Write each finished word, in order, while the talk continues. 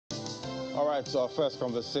All right, so our first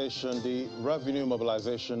conversation, the Revenue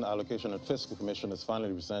Mobilization Allocation and Fiscal Commission has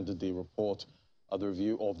finally presented the report of the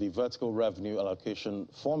review of the vertical revenue allocation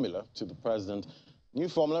formula to the president. New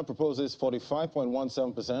formula proposes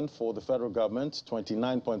 45.17% for the federal government,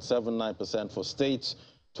 29.79% for states,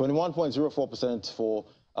 21.04% for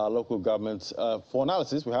local governments. For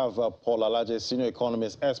analysis, we have Paul Alaje, senior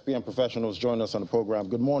economist, SPM professionals, join us on the program.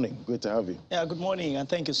 Good morning. Good to have you. Yeah, good morning, and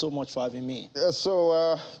thank you so much for having me.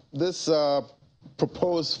 This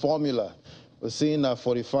proposed formula, we're seeing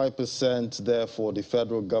 45% there for the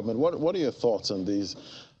federal government. What are your thoughts on these?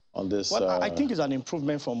 Well, I think it's an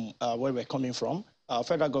improvement from where we're coming from.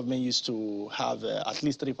 Federal government used to have at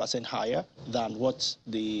least 3% higher than what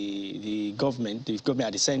the government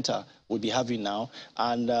at the center will be having now,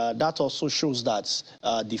 and that also shows that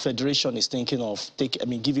the federation is thinking of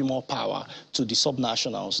giving more power to the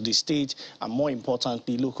subnationals, the state, and more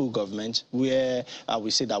importantly, local government, where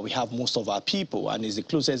we say that we have most of our people and is the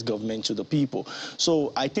closest government to the people.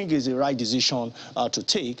 So I think it's the right decision to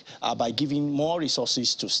take by giving more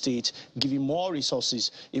resources to state, giving more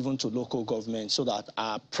resources even to local government, so that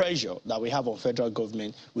our pressure that we have on federal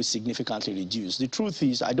government will significantly reduce. The truth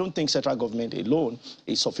is, I don't think central government alone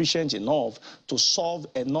is sufficient enough to solve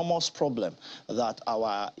enormous problem that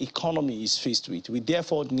our economy is faced with. We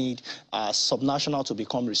therefore need subnational to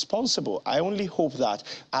become responsible. I only hope that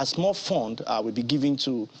as more fund will be given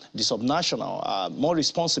to the subnational, more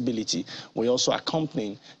responsibility will also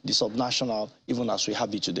accompany the subnational, even as we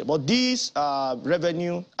have it today. But this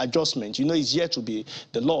revenue adjustment, is yet to be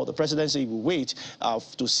the law. The presidency will wait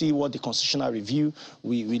to see what the constitutional review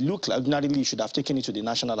we look like. Ordinarily, you should have taken it to the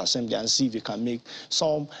National Assembly and see if we can make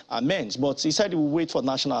some amends. But he said he will wait for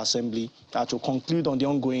National Assembly to conclude on the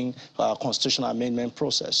ongoing constitutional amendment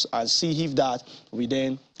process and see if that will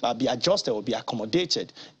then be adjusted or be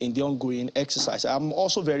accommodated in the ongoing exercise. I'm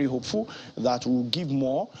also very hopeful that we'll give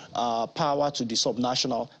more power to the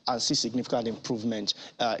subnational and see significant improvement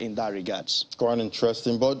in that regards. Quite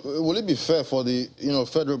interesting. But will it be fair for the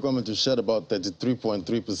federal government to shed about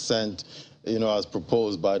 33.3%, as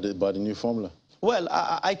proposed by the new formula? Well,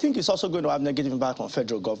 I think it's also going to have negative impact on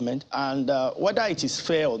federal government, and whether it is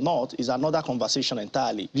fair or not is another conversation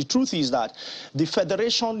entirely. The truth is that the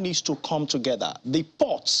federation needs to come together. The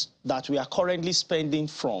pots that we are currently spending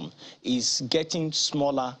from is getting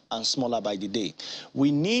smaller and smaller by the day. We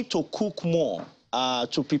need to cook more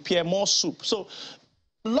to prepare more soup. So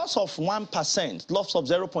loss of 1%, loss of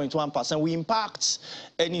 0.1% will impact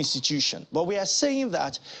any institution. But we are saying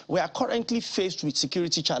that we are currently faced with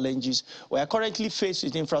security challenges. We are currently faced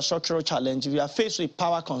with infrastructural challenges. We are faced with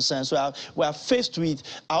power concerns. We are faced with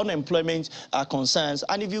unemployment concerns.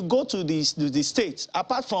 And if you go to the states,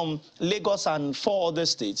 apart from Lagos and 4 other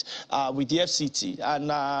states with the FCT,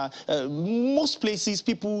 and most places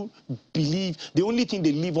people believe the only thing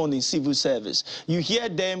they live on is civil service. You hear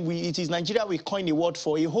them, it is Nigeria we coin a word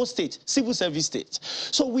for a whole state, civil service state.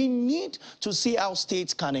 So we need to see how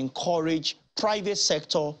states can encourage private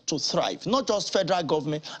sector to thrive, not just federal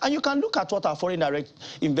government. And you can look at what our foreign direct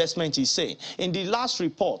investment is saying. In the last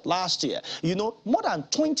report last year, more than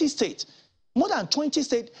 20 states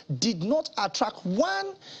did not attract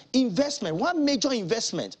one major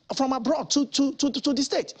investment from abroad to the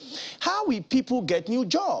state. How will people get new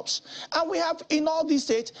jobs? And we have in all these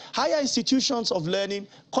states higher institutions of learning,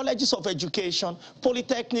 colleges of education,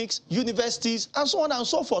 polytechnics, universities, and so on and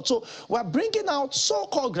so forth. So we're bringing out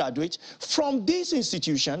so-called graduates from these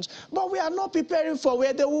institutions, but we are not preparing for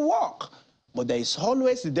where they will work. But there is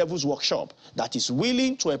always the devil's workshop that is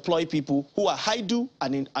willing to employ people who are idle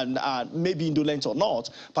and maybe indolent or not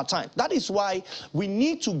part-time. That is why we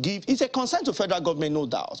need to give, it's a concern to federal government, no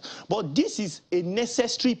doubt, but this is a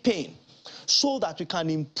necessary pain so that we can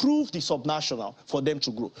improve the subnational for them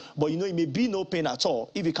to grow. But it may be no pain at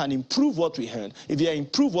all. If we can improve what we earn, if we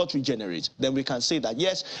improve what we generate, then we can say that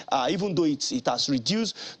yes, even though it has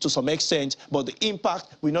reduced to some extent, but the impact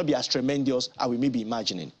will not be as tremendous as we may be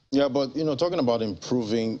imagining. Yeah, but talking about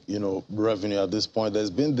improving revenue at this point,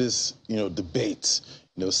 there's been this debate,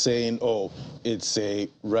 saying, oh, it's a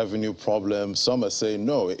revenue problem. Some are saying,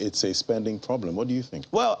 no, it's a spending problem. What do you think?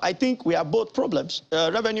 Well, I think we have both problems.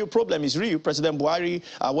 Revenue problem is real. President Buhari,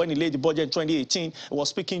 when he laid the budget in 2018, was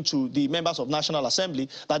speaking to the members of National Assembly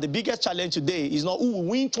that the biggest challenge today is not who will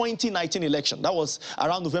win 2019 election. That was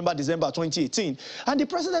around November, December 2018. And the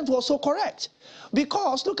president was so correct.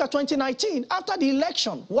 Because look at 2019, after the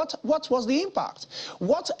election, what was the impact?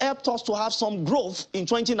 What helped us to have some growth in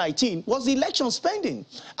 2019 was the election spending.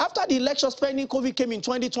 spending. After the election spending, COVID came in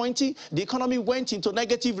 2020, the economy went into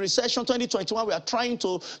negative recession. 2021, we are trying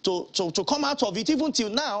to come out of it. Even till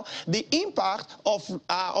now, the impact of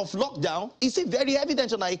lockdown is still very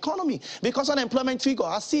evident on our economy because unemployment figure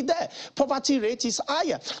are still there. Poverty rate is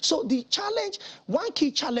higher. So the challenge, one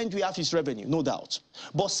key challenge we have is revenue, no doubt.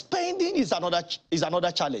 But spending is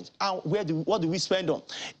another challenge. And what do we spend on?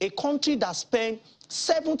 A country that spends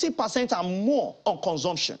 70% and more on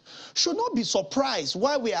consumption should not be surprised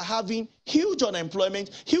why we are having huge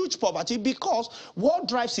unemployment, huge poverty, because what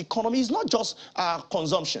drives economy is not just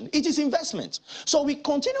consumption, it is investment. So we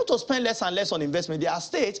continue to spend less and less on investment. There are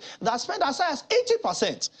states that spend as high as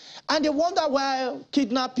 80%. And they wonder why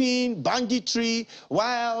kidnapping, banditry,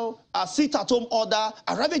 while a sit-at-home order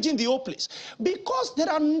are ravaging the whole place. Because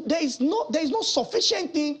there is no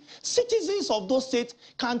sufficient thing. Citizens of those states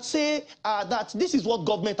can say that this is what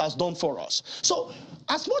government has done for us. So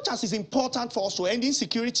as much as it's important for us to end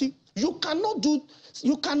insecurity, you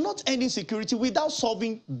cannot end insecurity without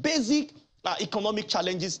solving basic economic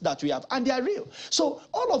challenges that we have, and they are real. So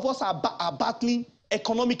all of us are battling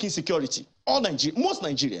economic insecurity. Most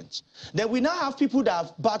Nigerians. Then we now have people that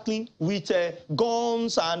are battling with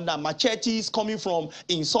guns and machetes coming from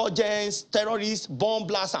insurgents, terrorists, bomb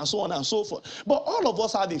blasts, and so on and so forth. But all of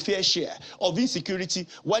us have a fair share of insecurity,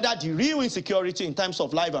 whether the real insecurity in terms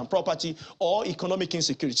of life and property or economic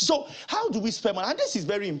insecurity. So how do we spend money? And this is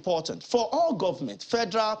very important for all government,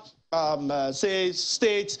 federal, say,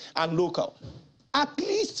 state, and local. At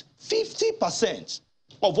least 50%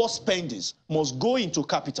 of all spendings must go into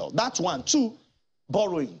capital. That's one. Two,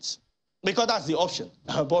 borrowings. Because that's the option,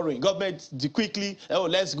 borrowing. Government quickly, oh,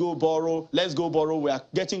 let's go borrow. We are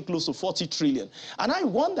getting close to 40 trillion. And I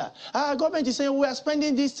wonder, government is saying we are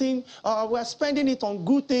spending this thing, we are spending it on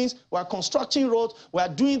good things, we are constructing roads, we are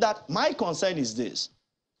doing that. My concern is this.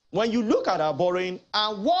 When you look at our borrowing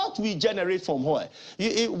and what we generate from oil,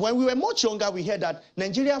 when we were much younger, we heard that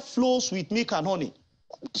Nigeria flows with milk and honey.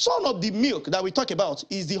 Some of the milk that we talk about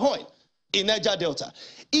is the oil in Niger Delta.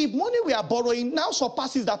 If money we are borrowing now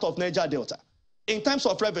surpasses that of Niger Delta in terms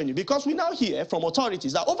of revenue, because we now hear from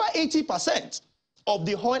authorities that over 80% of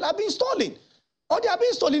the oil are being stolen, or they are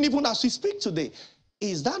being stolen even as we speak today.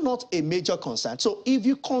 Is that not a major concern? So if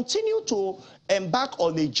you continue to embark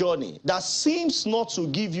on a journey that seems not to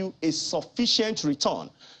give you a sufficient return,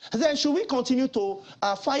 then should we continue to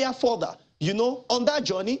fire further, on that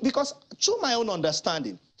journey? Because to my own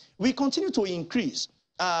understanding, we continue to increase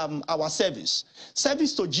our service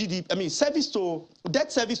to GDP,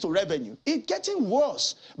 debt service to revenue. It's getting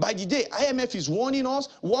worse by the day. IMF is warning us,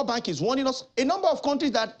 World Bank is warning us. A number of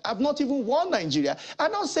countries that have not even warned Nigeria are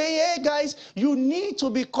now saying, hey guys, you need to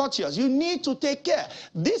be cautious, you need to take care.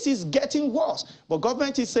 This is getting worse. But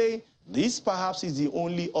government is saying, this perhaps is the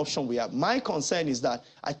only option we have. My concern is that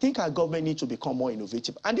I think our government needs to become more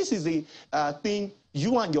innovative. And this is the thing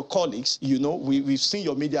you and your colleagues, we've seen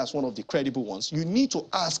your media as one of the credible ones. You need to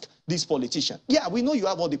ask this politician. Yeah, we know you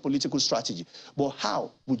have all the political strategy, but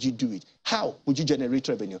how would you do it? How would you generate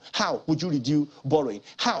revenue? How would you reduce borrowing?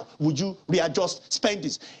 How would you readjust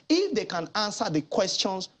spending? If they can answer the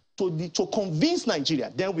questions to convince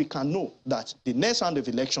Nigeria, then we can know that the next round of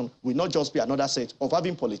election will not just be another set of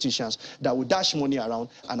having politicians that will dash money around,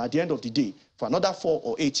 and at the end of the day, for another 4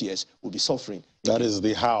 or 8 years, we'll be suffering. That is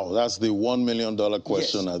the how. That's the $1 million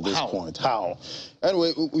question at this point. How?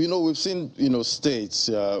 Anyway, we've seen, states,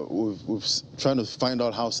 we've trying to find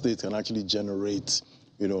out how states can actually generate,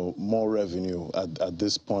 more revenue at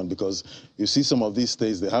this point, because you see some of these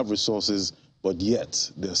states, they have resources, but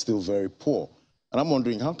yet they're still very poor. And I'm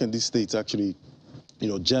wondering, how can these states actually,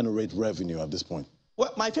 generate revenue at this point?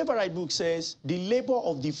 Well, my favorite book says, the labor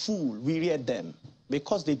of the fool wearied them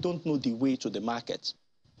because they don't know the way to the market.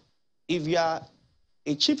 If you are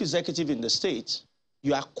a chief executive in the state,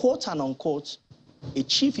 you are quote and unquote a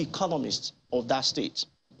chief economist of that state.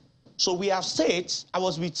 So we have states, I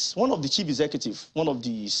was with one of the chief executives,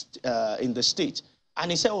 in the state,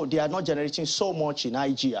 and he said, oh, they are not generating so much in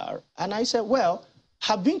IGR. And I said, well,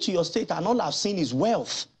 I've been to your state and all I've seen is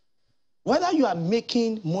wealth. Whether you are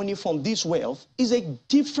making money from this wealth is a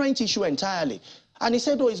different issue entirely. And he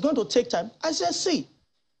said, oh, it's going to take time. I said, see,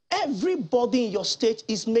 everybody in your state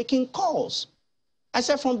is making calls. I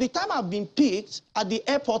said, from the time I've been picked at the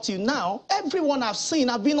airport till now, everyone I've seen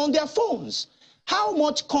have been on their phones. How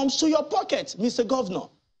much comes to your pocket, Mr. Governor?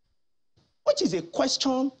 Which is a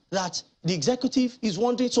question that the executive is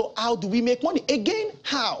wondering, so how do we make money? Again,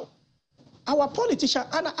 how? Our politicians,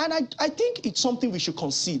 and I think it's something we should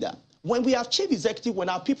consider. When we have chief executive, when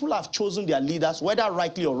our people have chosen their leaders, whether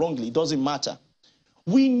rightly or wrongly, it doesn't matter.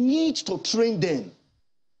 We need to train them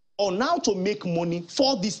on how to make money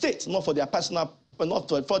for the state, not for their personal, not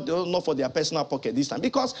for their personal pocket this time.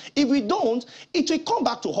 Because if we don't, it will come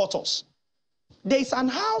back to haunt us. There is an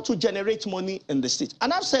how to generate money in the state.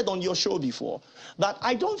 And I've said on your show before that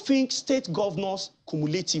I don't think state governors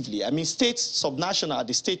cumulatively, I mean states, subnational at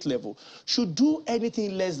the state level, should do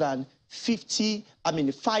anything less than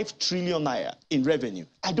 5 trillion naira in revenue.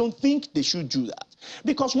 I don't think they should do that.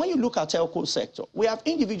 Because when you look at telco sector, we have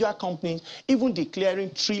individual companies even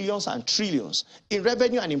declaring trillions and trillions in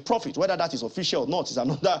revenue and in profit. Whether that is official or not is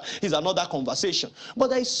another conversation. But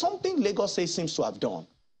there is something Lagos State seems to have done.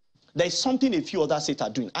 There is something a few other states are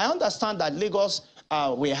doing. I understand that Lagos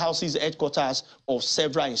warehouses headquarters of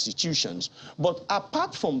several institutions, but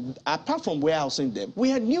apart from warehousing them,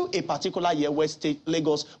 we knew a particular year where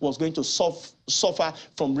Lagos was going to suffer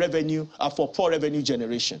from revenue for poor revenue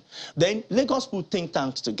generation. Then Lagos put think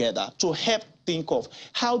tanks together to help think of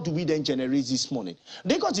how do we then generate this money.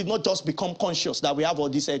 Lagos did not just become conscious that we have all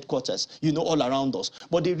these headquarters, all around us,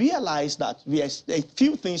 but they realized that there are a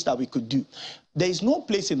few things that we could do. There is no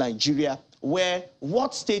place in Nigeria where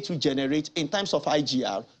what states will generate in terms of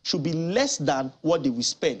IGR should be less than what they will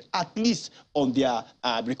spend, at least on their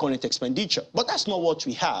recurrent expenditure. But that's not what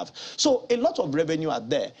we have. So a lot of revenue are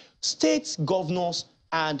there. States, governors,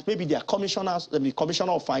 and maybe their commissioners, the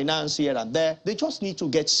commissioner of finance here and there, they just need to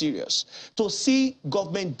get serious to see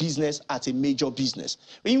government business as a major business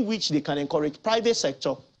in which they can encourage private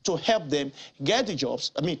sector to help them get the jobs,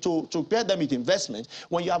 to pair them with investment.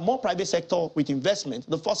 When you have more private sector with investment,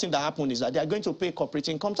 the first thing that happens is that they are going to pay corporate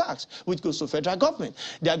income tax, which goes to federal government.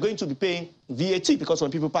 They are going to be paying VAT, because when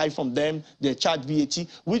people buy from them, they charge VAT,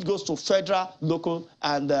 which goes to federal, local,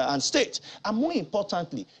 and state. And more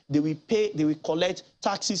importantly, they will collect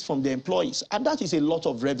taxes from the employees. And that is a lot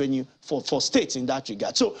of revenue for states in that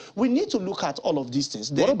regard. So we need to look at all of these things.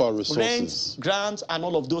 Then, what about resources? Rent, grants, and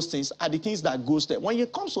all of those things are the things that goes there. When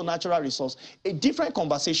it comes to natural resource, a different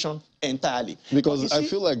conversation entirely. Because I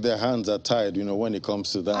feel like their hands are tied, when it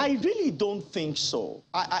comes to that. I really don't think so.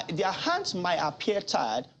 Their hands might appear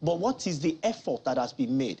tied, but what is the effort that has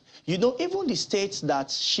been made? Even the states that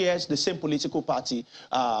shares the same political party,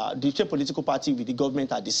 with the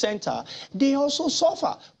government at the center, they also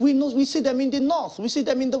suffer. We see them in the north, we see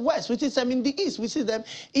them in the west, we see them in the east, we see them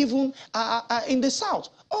even in the south,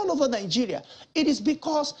 all over Nigeria. It is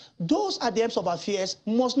because those at the ends of affairs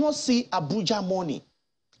must not see Abuja money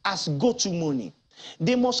as go-to money.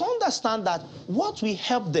 They must understand that what will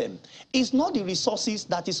help them is not the resources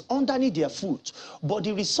that is underneath their foot, but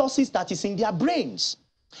the resources that is in their brains.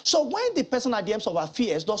 So when the person at the ends of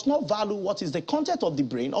affairs does not value what is the content of the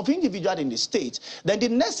brain of individual in the state, then the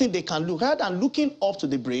next thing they can look, rather than looking up to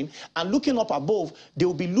the brain and looking up above, they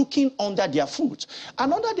will be looking under their foot.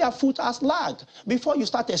 And under their foot has lagged. Before you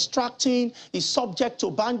start extracting, is subject to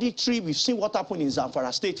banditry. We've seen what happened in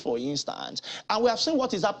Zamfara State, for instance. And we have seen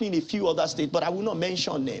what is happening in a few other states, but I will not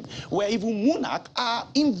mention them, where even monarchs are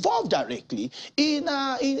involved directly in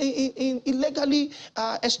illegally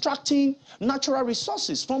extracting natural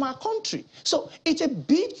resources from our country. So it's a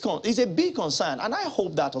big concern, and I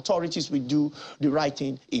hope that authorities will do the right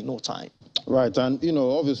thing in no time. Right, and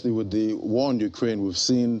obviously with the war in Ukraine, we've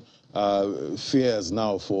seen fears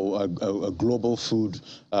now for a global food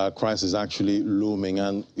crisis actually looming,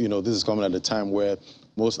 and this is coming at a time where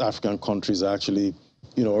most African countries are actually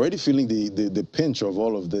already feeling the pinch of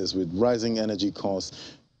all of this with rising energy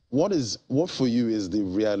costs. What for you is the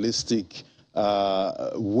realistic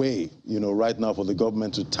way, right now for the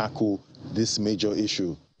government to tackle this major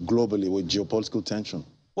issue globally with geopolitical tension?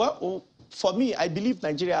 Well, for me, I believe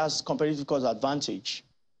Nigeria has competitive cost advantage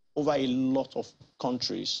over a lot of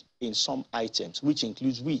countries in some items, which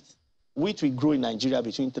includes wheat. Wheat will grow in Nigeria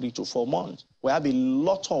between 3 to 4 months. We have a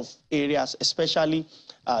lot of areas, especially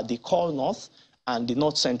the core north and the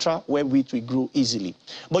north central, where wheat will grow easily.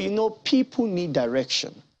 But people need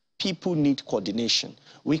direction. People need coordination.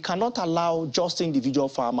 We cannot allow just individual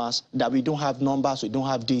farmers that we don't have numbers, we don't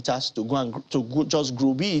have data to go just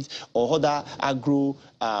grow wheat or other agro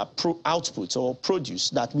outputs or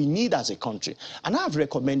produce that we need as a country. And I have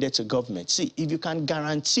recommended to government, see, if you can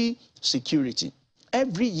guarantee security,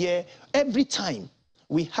 every year, every time,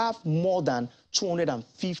 we have more than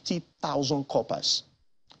 250,000 coppers.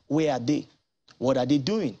 Where are they? What are they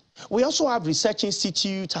doing? We also have research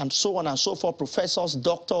institutes and so on and so forth, professors,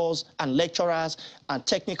 doctors, and lecturers, and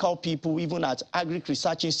technical people, even at Agric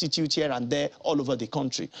Research Institute here and there, all over the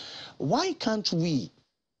country. Why can't we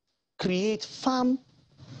create farm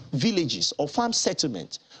villages or farm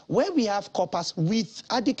settlements where we have coppers with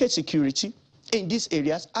adequate security in these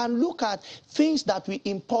areas and look at things that we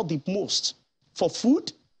import the most for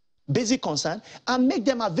food, basic concern and make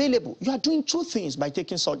them available. You are doing two things by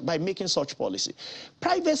making such policy.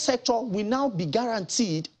 Private sector will now be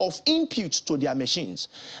guaranteed of input to their machines.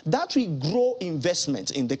 That will grow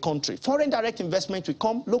investment in the country. Foreign direct investment will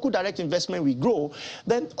come, local direct investment will grow.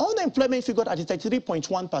 Then unemployment figure at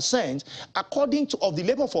 33.1%, according to of the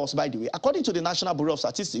labor force, by the way, according to the National Bureau of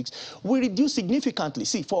Statistics, will reduce significantly.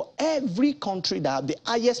 See, for every country that have the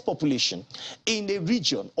highest population in a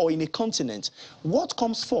region or in a continent, what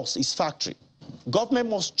comes first is factory. Government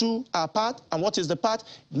must do our part, and what is the part?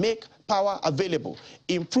 Make power available,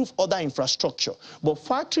 improve other infrastructure. But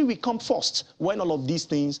factory will come first when all of these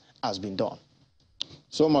things has been done.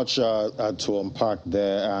 So much to unpack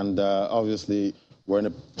there, and obviously we're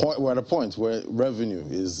at a point where revenue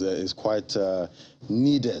is quite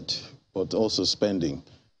needed, but also spending,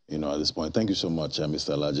 you know, at this point. Thank you so much,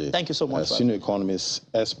 Mr. Alaje. Thank you so much. Senior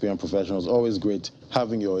economist, SPM professionals, always great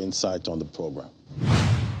having your insight on the program.